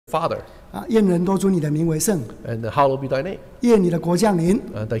Father. 愿人都尊你的名为圣。 And hallowed be thy name. 愿你的国降临。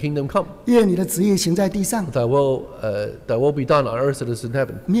 Thy kingdom come. 愿你的旨意行在地上。 Thy will be done on earth as it is in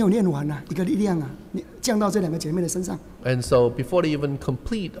heaven. 没有念完一个力量降到这两个姐妹的身上。 And so before they even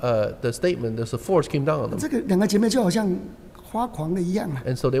complete the statement, there's a force came down on them. 这个两个姐妹就好像发狂的一样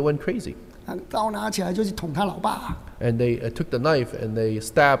And so they went crazy. 刀拿起来就去捅他老爸。 And they took the knife and they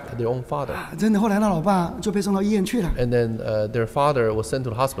stabbed their own father. 真的，后来他老爸就被送到医院去了。 And then their father was sent to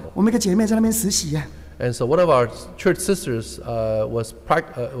the hospital. 我们一个姐妹在那边实习And so one of our church sisters was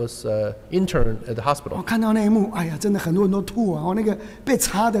interned at the hospital. 看到那一幕，哎呀，真的很多人都吐那个被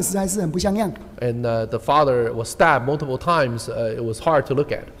插的实在是很不像样。 And the father was stabbed multiple times. It was hard to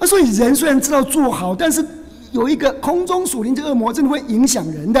look at. 所以人虽然知道做好，但是有一个空中属灵这恶魔真的会影响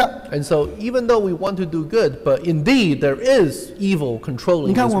人的。 And so even though we want to do good, but indeed there is evil controlling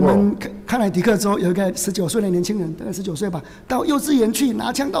你看 this 我们 world. 康乃狄克州有一个19岁的年轻人，大概19岁吧，到幼稚园去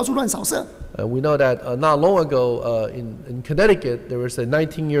拿枪到处乱扫射。 We know that not long ago in Connecticut, there was a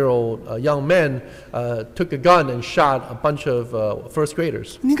 19-year-old young man took a gun and shot a bunch of first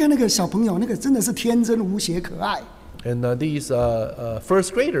graders. 你看那个小朋友，那个真的是天真无邪可爱。 And these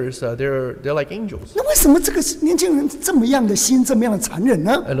first graders, they're like angels. 那为什么这个年轻人这么样的心，这么样的残忍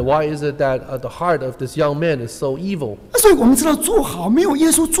呢？ And why is it that the heart of this young man is so evil? 所以我们知道做好没有耶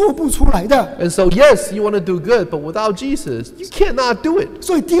稣做不出来的。 And so yes, you want to do good, but without Jesus, you cannot do it.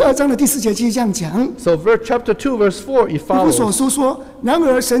 所以第2章的第4节继续这样讲。 So chapter 2, verse 4, it 以弗所 follows. 书说：“然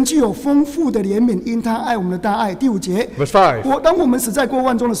而神具有丰富的怜悯，因他爱我们的大爱。”第5节。 Verse 5. 当我们死在过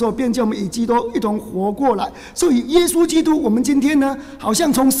犯中的时候，便叫我们与基督一同活过来。所以耶稣基督，我们今天呢，好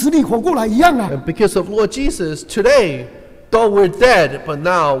像从死里活过来一样啊。 And because of Lord Jesus, today, though we're dead, but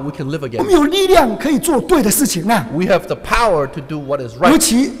now we can live 我 again. 们有力量可以做对的事情啊。 We have the power to do what is 尤 right.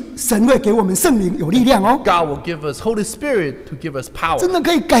 其神会给我们圣灵有力量哦， God will give us Holy Spirit to give us 真 power. 的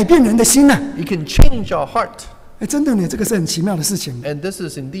可以改变人的心啊。 It can change our heart. 真的呢，这个是很奇妙的事情。 And this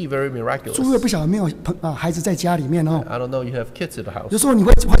is indeed very 诸位 miraculous. 不晓得没有孩子在家里面哦， I don't know, you have kids in the 有 house. 时候你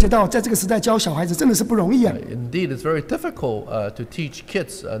会发觉到，在这个时代教小孩子真的是不容易啊。 Indeed, it's very difficult to teach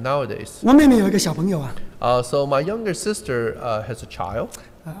kids nowadays. 我妹妹有一个小朋友So my younger sister has a child.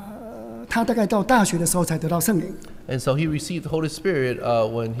 他大概到大学的时候才得到圣灵。 And so he received the Holy Spirit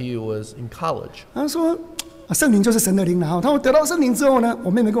when he was in college. 他说圣灵就是神的灵，然后他得到圣灵之后呢，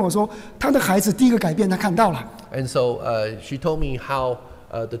我妹妹跟我说，他的孩子第一个改变他看到了。 And so she told me how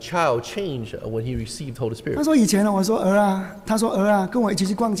the child changed when he received Holy 他 Spirit. 说以前呢，我说儿啊，他说儿啊，跟我一起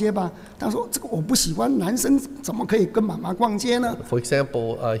去逛街吧。他说这个我不喜欢，男生怎么可以跟妈妈逛街呢？ For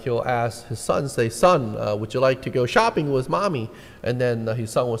example, he'll ask his son, say, "Son, would you like to go shopping with mommy?" And then his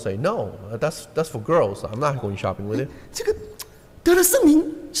son will say, "No, that's for girls. I'm not going shopping with you." 这个得了圣灵，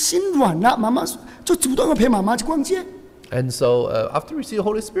心软了，妈妈就主动要陪妈妈去逛街。 And so after receiving the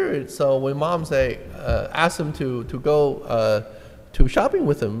Holy Spirit, so when mom asked him to go to shopping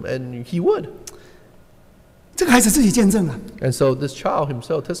with him, and he would. 这个孩子自己见证了， And so this child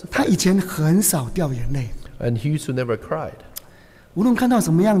himself 他 testified, 以前很少掉眼泪， and he used to never cried. 无论看到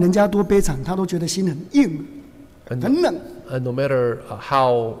什么样，人家多悲惨，他都觉得心很硬，很冷。 And no matter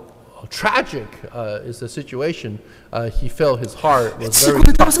how tragic is the situation, he felt his heart was 奇 very 怪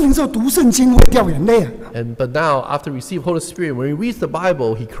的，得到圣灵之后读圣经会掉眼泪啊。 But now, after receiving Holy Spirit, when he reads the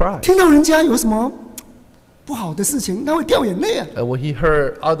Bible, he cries. 听到人家有什么不好的事情，他会掉眼泪啊， And when he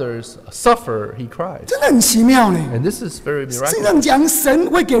heard others suffer, he cries. 真的很奇妙呢。 And this is very 圣经 miraculous. 上讲，神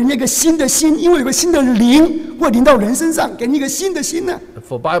会给人一个新的心，因为有个新的灵会临到人身上，给你一个新的心呢。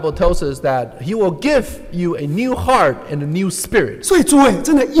 For Bible tells us that he will give you a new heart and a new spirit. 所以诸位，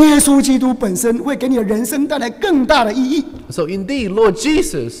真的，耶稣基督本身会给你的人生带来更大的意义。 So indeed, Lord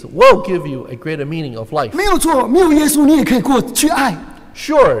Jesus will give you a greater meaning of life. 没有错，没有耶稣，你也可以去爱，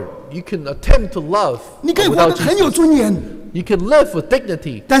 Sure, you can attempt to love 你可以活 without 得很有 Jesus. 尊严。 You can live with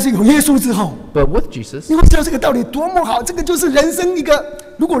dignity. 但是有耶稣之后， But with Jesus, 你会知道这个道理多么好。这个就是人生一个，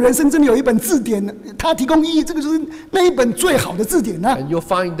如果人生真的有一本字典，它提供意义，这个就是那一本最好的字典啊。 and you'll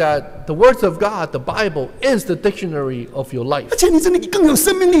find that the words of God, the Bible, is the dictionary of your life. 而且你真的更有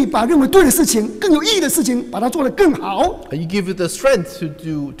生命力，把认为对的事情、更有意义的事情，把它做得更好。 And you give you the strength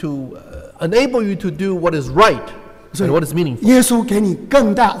to enable you to do what is right and what is meaningful. 耶稣给你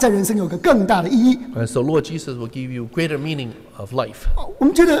更大，在人生有个更大的意义。 And so Lord Jesus will give you greater meaning of life. 我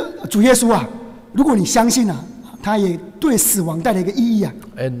们觉得主耶稣啊，如果你相信啊，他也对死亡带来一个意义啊。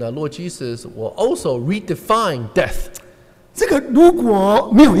 And Lord Jesus will also redefine death. 这个如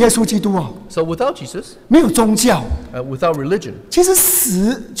果没有耶稣基督啊， So without Jesus, 没有宗教， without religion, 其实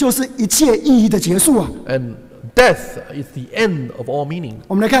死就是一切意义的结束啊。 and death is the end of all meaning.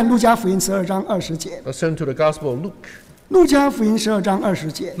 我们来看路加福音12章20节， Let's turn to the Gospel of Luke. 路加福音12章20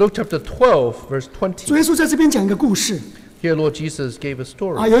节， Luke chapter 12, verse 20. 主耶稣在这边讲一个故事 Here, Lord Jesus gave a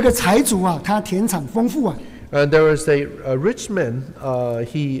story. 有一个财主他田产丰富 And there was a rich man.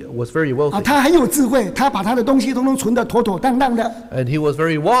 He was very wealthy. 他很有智慧，他把他的东西统统存得妥妥当当的， And he was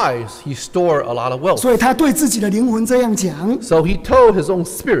very wise. He stored a lot of wealth. 所以他对自己的灵魂这样讲： So he told his own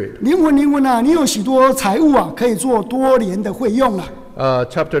spirit. 灵魂你有许多财物可以做多年的费用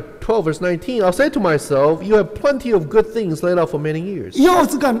Chapter 12, verse 19. I'll say to myself, you have plenty of good things laid out for many years. 以后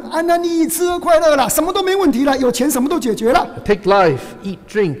只敢安安逸逸吃喝快乐了，什么都没问题了，有钱什么都解决了。 Take life, eat,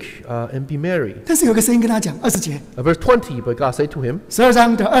 drink, and be merry. 但是有个声音跟他讲，20节Verse 20, but God said to him, ，12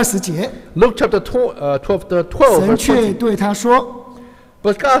章的20节， Luke chapter 12, 12, 神 verse 却 20. 对他说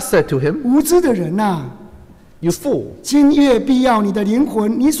But God said to him,：“ 无知的人You fool, 今夜必要你的灵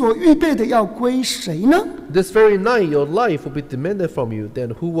魂，你所预备的要归谁呢？ this very night your life will be demanded from you.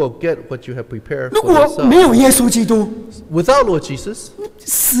 Then who will get what you have prepared 如 for 果没 yourself? 有耶稣基督， Without Lord Jesus,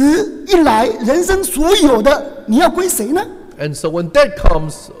 死一来，人生所有的你要归谁呢？” and so when death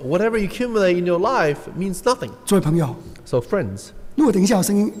comes, whatever you accumulate in your life means nothing. 诸位朋友， So friends, 如果等一下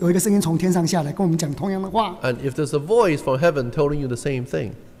有一个声音从天上下来跟我们讲同样的话， and if there's a voice from heaven telling you the same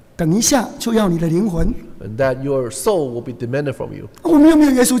thing, 等一下就要你的灵魂， and that your soul will be demanded from you, 我们又没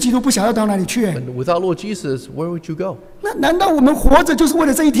有耶稣基督，不晓得要到哪里去。 and without Lord Jesus, where would you go? 那难道我们活着就是为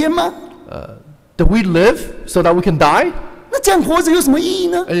了这一天吗？ Do we live so that we can die? 那这样活着有什么意义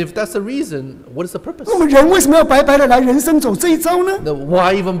呢？ And if that's the reason, what is the purpose? 我们人为什么要白白的来人生走这一招呢？ Then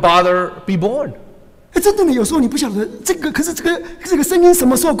why even bother be born? 真的呢，有时候你不晓得这个，可是这个声音什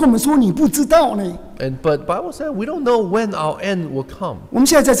么时候跟我们说你不知道呢？ But Bible said we don't know when our end will come. 我们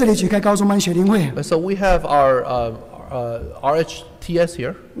现在在这里举开高中班学龄会， And so we have our RHTS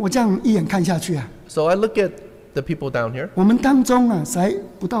here. 我这样一眼看下去So I look at the people down here. 我们当中才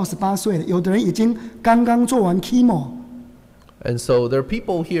不到18岁了，有的人已经刚刚做完 chemo。 And so there are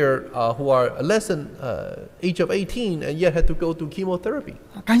people here who are less than age of 18 and yet had to go through chemotherapy.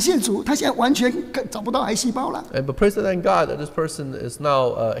 感谢主，他现在完全找不到癌细胞了。 But praise thank God that this person is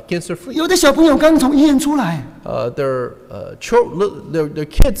now cancer free. 有的小朋友刚从医院出来， They're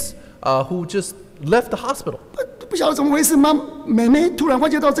kids who just left the hospital. 不晓得怎么回事，妹妹突然发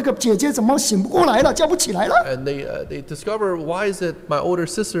觉到这个姐姐怎么醒不过来了，叫不起来了。 And they discover why is it my older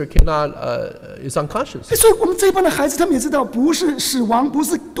sister cannot is unconscious. 所以我们这一班的孩子，他们也知道，不是死亡，不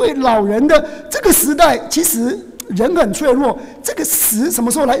是对老人的这个时代，其实人很脆弱。这个死什么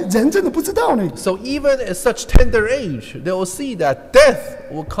时候来，人真的不知道呢。 So even at such tender age, they will see that death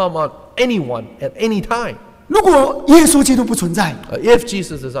will come on anyone at any time. 如果耶稣基督不存在， If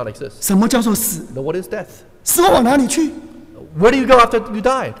Jesus does not exist, 什么叫做死？ then what is death? 死后往哪里去？ Where do you go after you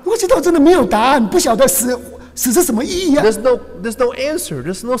died? 我知道真的没有答案，不晓得死是什么意义啊？ There's no answer.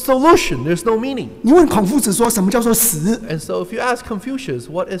 There's no solution. There's no meaning. 你问孔夫子说什么叫做死？ And so if you ask Confucius,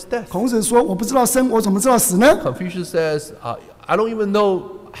 what is death? 孔子说我不知道生，我怎么知道死呢？ Confucius says, I don't even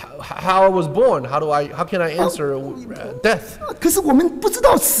know how I was born. How can I answer death? 可是我们不知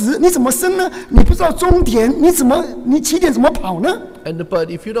道死，你怎么生呢？你不知道终点，你起点怎么跑呢？ But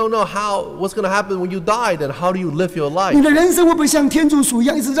if you don't know what's going to happen when you die, then how do you live your life? 你的人生会不会像天竺鼠一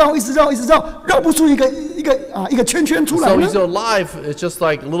样，一直绕，绕不出一个圈圈出来 So 呢？ is your life is just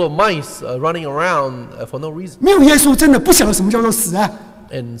like little mice running around for no reason. 没有耶稣，真的不晓得什么叫做死啊！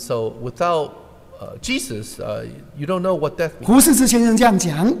 And so without Jesus, you don't know what death means. 胡适之先生这样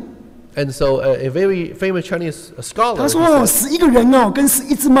讲， And so a very famous Chinese scholar, 他说死一个人跟死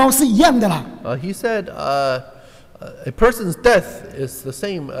一只猫是一样的啦。 he said a person's death is the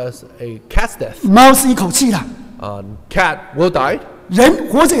same as a cat's death. 猫是一口气啦， Cat will die 人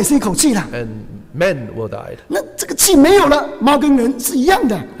活着也是一口气啦。 and men will die. 那这个气没有了，猫跟人是一样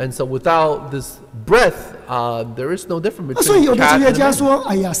的。 And so without this breath, there is no difference 所以 between 有的 cat 哲学 and 家 man. 说：“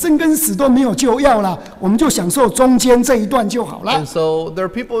哎呀，生跟死都没有救药了，我们就享受中间这一段就好了。 And so there are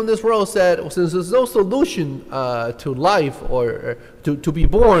people in this world said, since there's no solution to life or to be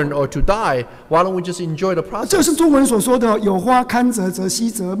born or to die, why don't we just enjoy the ”这 process? 是中文所说的“有花堪折则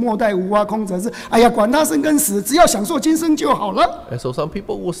须折，莫待无花空折枝”。哎呀，管他生跟死，只要享受今生就好了。 And so some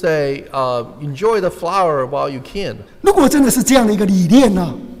people will say, enjoy the flower while you can. 如果真的是这样的一个理念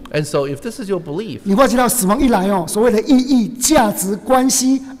呢， And so if this is your belief, 你会知道死亡一来所谓的意义、价值、关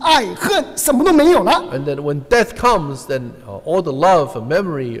系、爱、恨，什么都没有了。 and then when death comes, then all the love and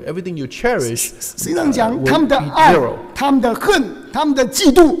memory, everything you cherish, 实际上讲， will 他们的 be 爱 zero.、他们的恨、他们的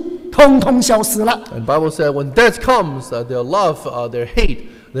嫉妒，通通消失了。 And Bible said when death comes, their love, their hate,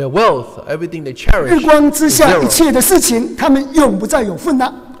 their wealth, everything they 日 cherish 光之 is 下一 zero. 切的事情，他们永不再有份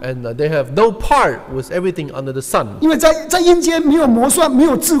了。And they have no part with everything under the sun. 因为在阴间没有谋算，没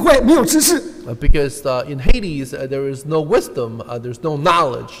有智慧，没有知识。Because in Hades there is no wisdom, there's no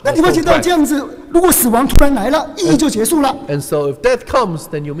knowledge. 那你会觉得这样子，如果死亡突然来了，意义就结束了。And so if death comes,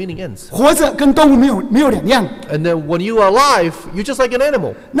 then your meaning ends. 活着跟动物没有两样。And then when you are alive, you're just like an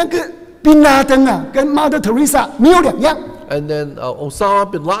animal. 那个宾拉登啊，跟 Mother Teresa 没有两样。And then Osama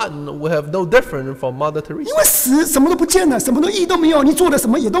bin Laden will have no different from Mother 因 Teresa. 为死什么都不见了，什么都意义都没有，你做的什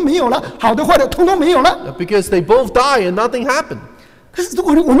么也都没有了，好的坏的通通没有了。Because they both die and nothing happened. 可是如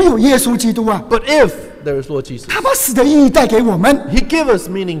果我们有耶稣基督啊， But if there is Lord Jesus, 他把死的意义带给我们。 He gives us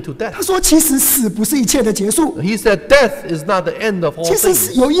meaning to death. 他说，其实死不是一切的结束， He said death is not the end of all 其实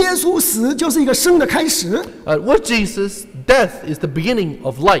things. 有耶稣死就是一个生的开始。 With Jesus, death is the beginning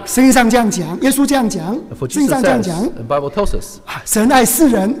of life. 圣经上这样讲，耶稣这样讲， For 圣经 Jesus 上这样 says, 讲， and Bible tells us, 神爱世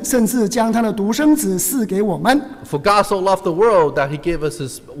人，甚至将他的独生子赐给我们， For God so loved the world that He gave us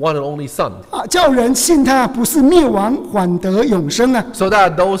His one and only Son, 叫人信他不是灭亡，反得永生啊。 so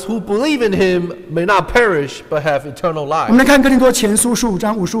that those who believe in Him may not perish but have eternal 我们 life. 来看哥林多前书15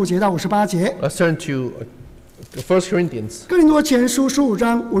章55节到58节。 Let's turn to 1 Corinthians. 哥林多前书15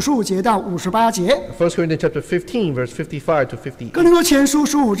章55节到58节。 1 Corinthians chapter 15, verse 55 to 58. 哥林多前书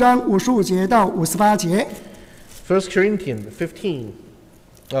15章55节到58节。 1 Corinthians 15,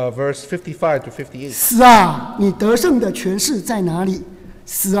 verse 55 to 58. 死啊，你得胜的权势在哪里？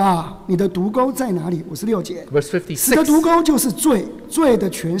死啊，你的毒钩在哪里？56节。 Verse 死的毒56. 钩就是罪，罪的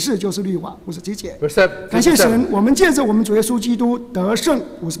权势就是律法。57节。 Verse 感谢神， 57. 我们借着我们主耶稣基督得胜。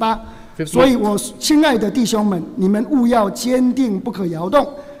58。 58所以，我亲爱的弟兄们，你们务要坚定，不可摇动，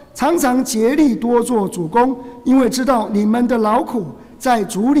常常竭力多做主工，因为知道你们的劳苦在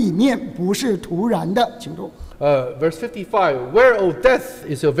主里面不是突然的。请读。Verse 55, Where, O death,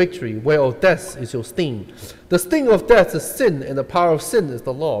 is your victory? Where, O death, is your sting? The sting of death is sin, and the power of sin is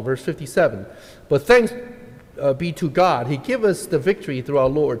the law. Verse 57, But thanks be to God, He gave us the victory through our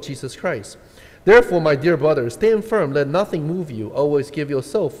Lord Jesus Christ. Therefore, my dear brothers, stand firm, let nothing move you. Always give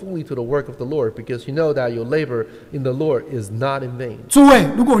yourself fully to the work of the Lord, because you know that your labor in the Lord is not in vain. 诸位，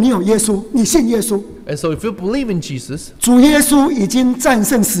如果你有耶稣，你信耶稣， And so if you believe in Jesus, 主耶稣已经战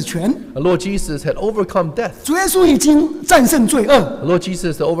胜死权， Lord Jesus had overcome death. 主耶稣已经战胜罪恶， Lord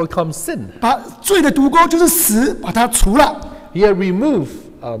Jesus had overcome sin. 把罪的毒钩就是死，把它除了。 He had removed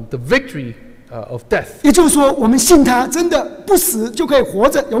the victory of death. 也就是说，我们信他，真的不死就可以活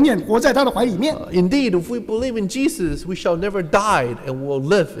着，永远活在他的怀里面。 Indeed, if we believe in Jesus, we shall never die and will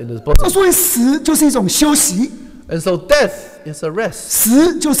live in His bosom. 所以死就是一种休息， And so death is a rest.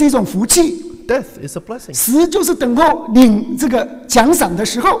 死就是一种福气， Death is a blessing. 死就是等候领这个奖赏的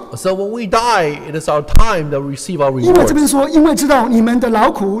时候。 So when we die, it is our time that we receive our 因为这 reward. 边说，因为知道你们的劳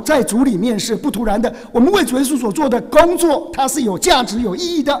苦在主里面是不突然的，我们为主耶稣所做的工作，它是有价值、有意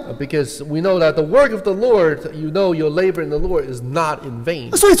义的。 Because we know that the work of the Lord, you know your labor in the Lord is not in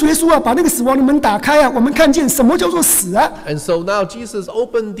vain. 所以主耶稣啊，把那个死亡的门打开啊，我们看见什么叫做死啊？ And so now Jesus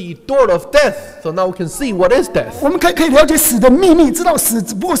opened the door of death. So now we can see what is death. 我们可以了解死的秘密，知道死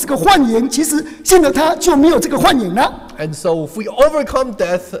只不过是个幻影，其实信了他就没有这个幻影了。 And so if we overcome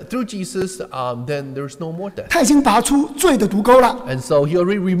death through Jesus, then there's no more death. 他已经拔出罪的毒钩了， And so He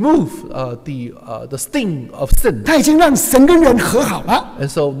already removed the sting of sin. 他已经让神跟人和好了。 And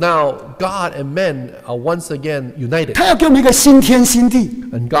so now God and men are once again united. 他要给我们一个新天新地，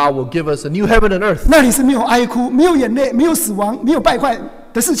 And God will give us a new heaven and earth. 那里是没有哀哭、没有眼泪、没有死亡、没有败坏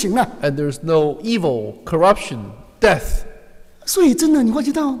的事情了。 And there's no evil, corruption, death. 所以真的，你会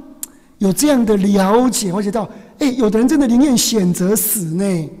知道有这样的了解，会知道，有的人真的宁愿选择死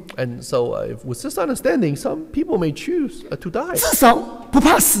呢， And so with this understanding, some people may choose to die. 至少不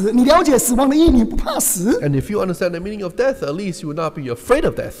怕死。你了解死亡的意义，你不怕死。 And if you understand the meaning of death, at least you will not be afraid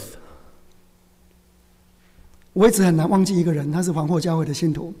of death. 我一直很难忘记一个人，他是皇后教会的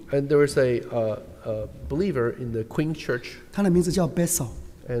信徒， And there is a believer in the Queen Church, 他的名字叫 Bessel。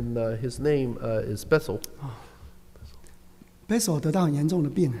 and his name is Bessel. Bessel 得到很严重的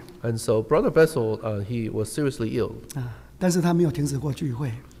病 And so Brother Bessel, he was seriously ill, 啊，但是他没有停止过聚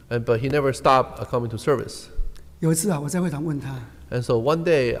会。 but he never stopped coming to service. 有一次啊，我在会堂问他 And so one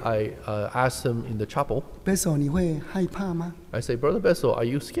day I asked him in the chapel, ：“Bessel，你会害怕吗 I say, Brother Bessel, are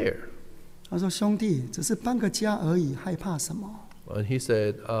you scared?？” 他说：“兄弟，只是搬个家而已，害怕什么 And he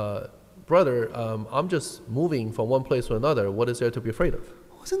said, Brother, I'm just moving from one place to another. What is there to be afraid of?？”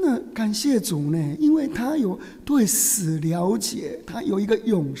 真的感谢主呢，因为他有对死了解，他有一个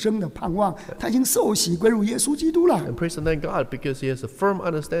永生的盼望，他已经受洗归入耶稣基督了。 And praise and thank God because he has a firm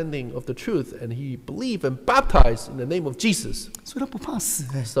understanding of the truth and he believed and baptized in the name of Jesus. 所以他不怕死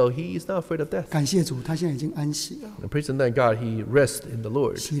哎。 So he is not afraid of death. 感谢主，他现在已经安息了， And praise and thank God he rests in the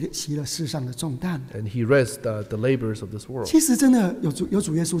Lord 息了世上的重担。 and he rests the labors of this world. 其实真的有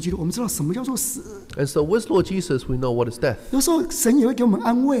主耶稣基督，我们知道什么叫做死。 And so with Lord Jesus we know what is death. 有时候神也会给我们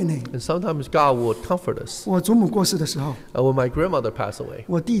安慰呢。 And sometimes God will comfort us. 我祖母过世的时候， When my grandmother passed away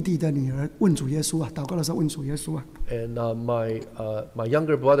我弟弟的女儿问主耶稣啊，祷告的时候问主耶稣啊， and my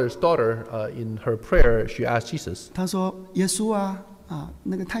younger brother's daughter in her prayer she asked Jesus. 他说耶稣啊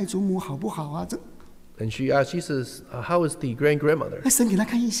那个太祖母好不好啊？ And she asked Jesus, how is the grand-grandmother? 神给他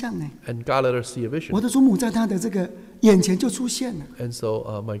看异象呢。 And God let her see a vision. 我的祖母在他的这个眼前就出现了， And so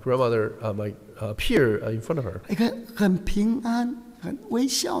my grandmother appeared in front of her. 一个很平安、很微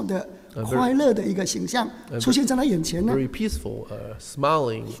笑的、快乐的一个形象出现在他眼前呢。 Very peaceful,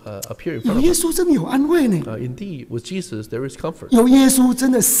 smiling, appeared in front 有 of 耶 her. 稣真的有安慰呢。 Indeed, with Jesus there is comfort. 有耶稣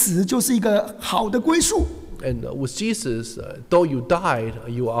真的死就是一个好的归宿。 And with Jesus, though you died,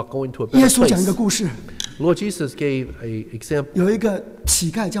 you are going to a 耶 better 稣讲一个 place. 故事， Lord Jesus gave an example. 有一个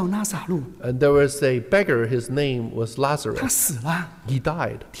乞丐叫拉撒路， And there was a beggar, his name was 他 Lazarus. 死了， He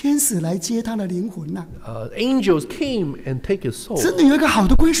died. 天使来接他的灵魂呐， Angels came and take his soul. 真的有一个好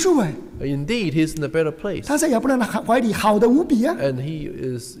的归宿哎。 Indeed, he's in a better place. 他在亚伯拉罕的怀里好的无比啊。 And he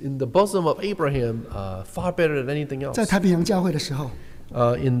is in the bosom of Abraham, far better than anything else. 在太平洋教会的时候，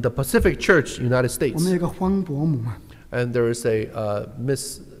 In the Pacific Church, United 我们 States, 有一个方伯母啊， and there is a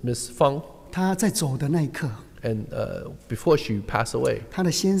Miss Feng, 她在走的那一刻， and before she passed away, 她的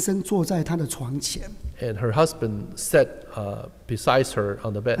先生坐在她的床前， and her husband sat beside her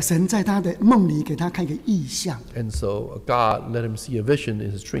on the bed, 神在她的梦里给她看一个异象， and so God let him see a vision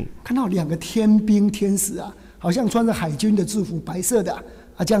in his dream. 看到两个天兵天使啊，好像穿着海军的制服，白色的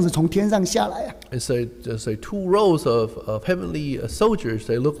这样子从天上下来啊。 And so there's like 2 rows of heavenly soldiers.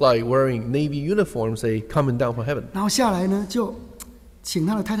 They look like wearing Navy uniforms. They coming down from heaven, 然后下来呢，就请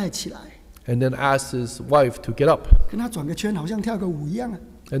他的太太起来， and then asked his wife to get up, 跟他转个圈，好像跳个舞一样啊，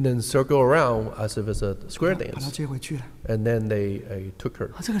 and then circle around as if it's a square 把他 dance. 接回去了。 And then they took her.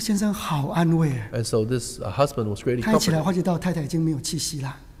 这个先生好安慰啊， And so this husband was greatly 他一起来 comforted. 发觉到太太已经没有气息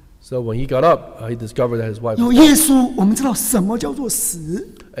了。 So when he got up, he discovered that his wife 有 was 耶稣，我们知道什么叫做死，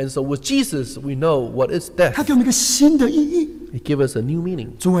 dead. And so with Jesus, we know what is death. 他给我们一个新的意义。 He gave us a new meaning.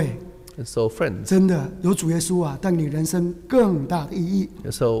 诸位， And so friends, 真的有主耶稣啊，带给你人生更大的意义。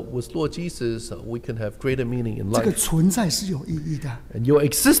 and so with Lord Jesus, we can have greater meaning in 这个 life. 存在是有意义的， And your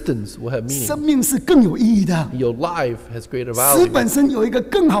existence will have meaning. 生命是更有意义的， Your life has greater 死 value. 本身有一个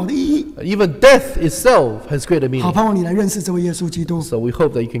更好的意义。 Even death itself has greater 好， meaning. 盼望你来认识这位耶稣基督， So we hope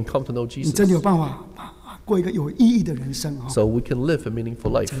that you can come to know 你真的有 Jesus. 办法过一个有意义的人生啊！ So we can live a meaningful 这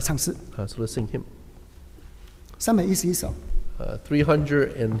life. 个唱诗So let's sing him. 311首。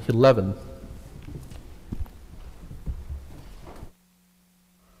 311.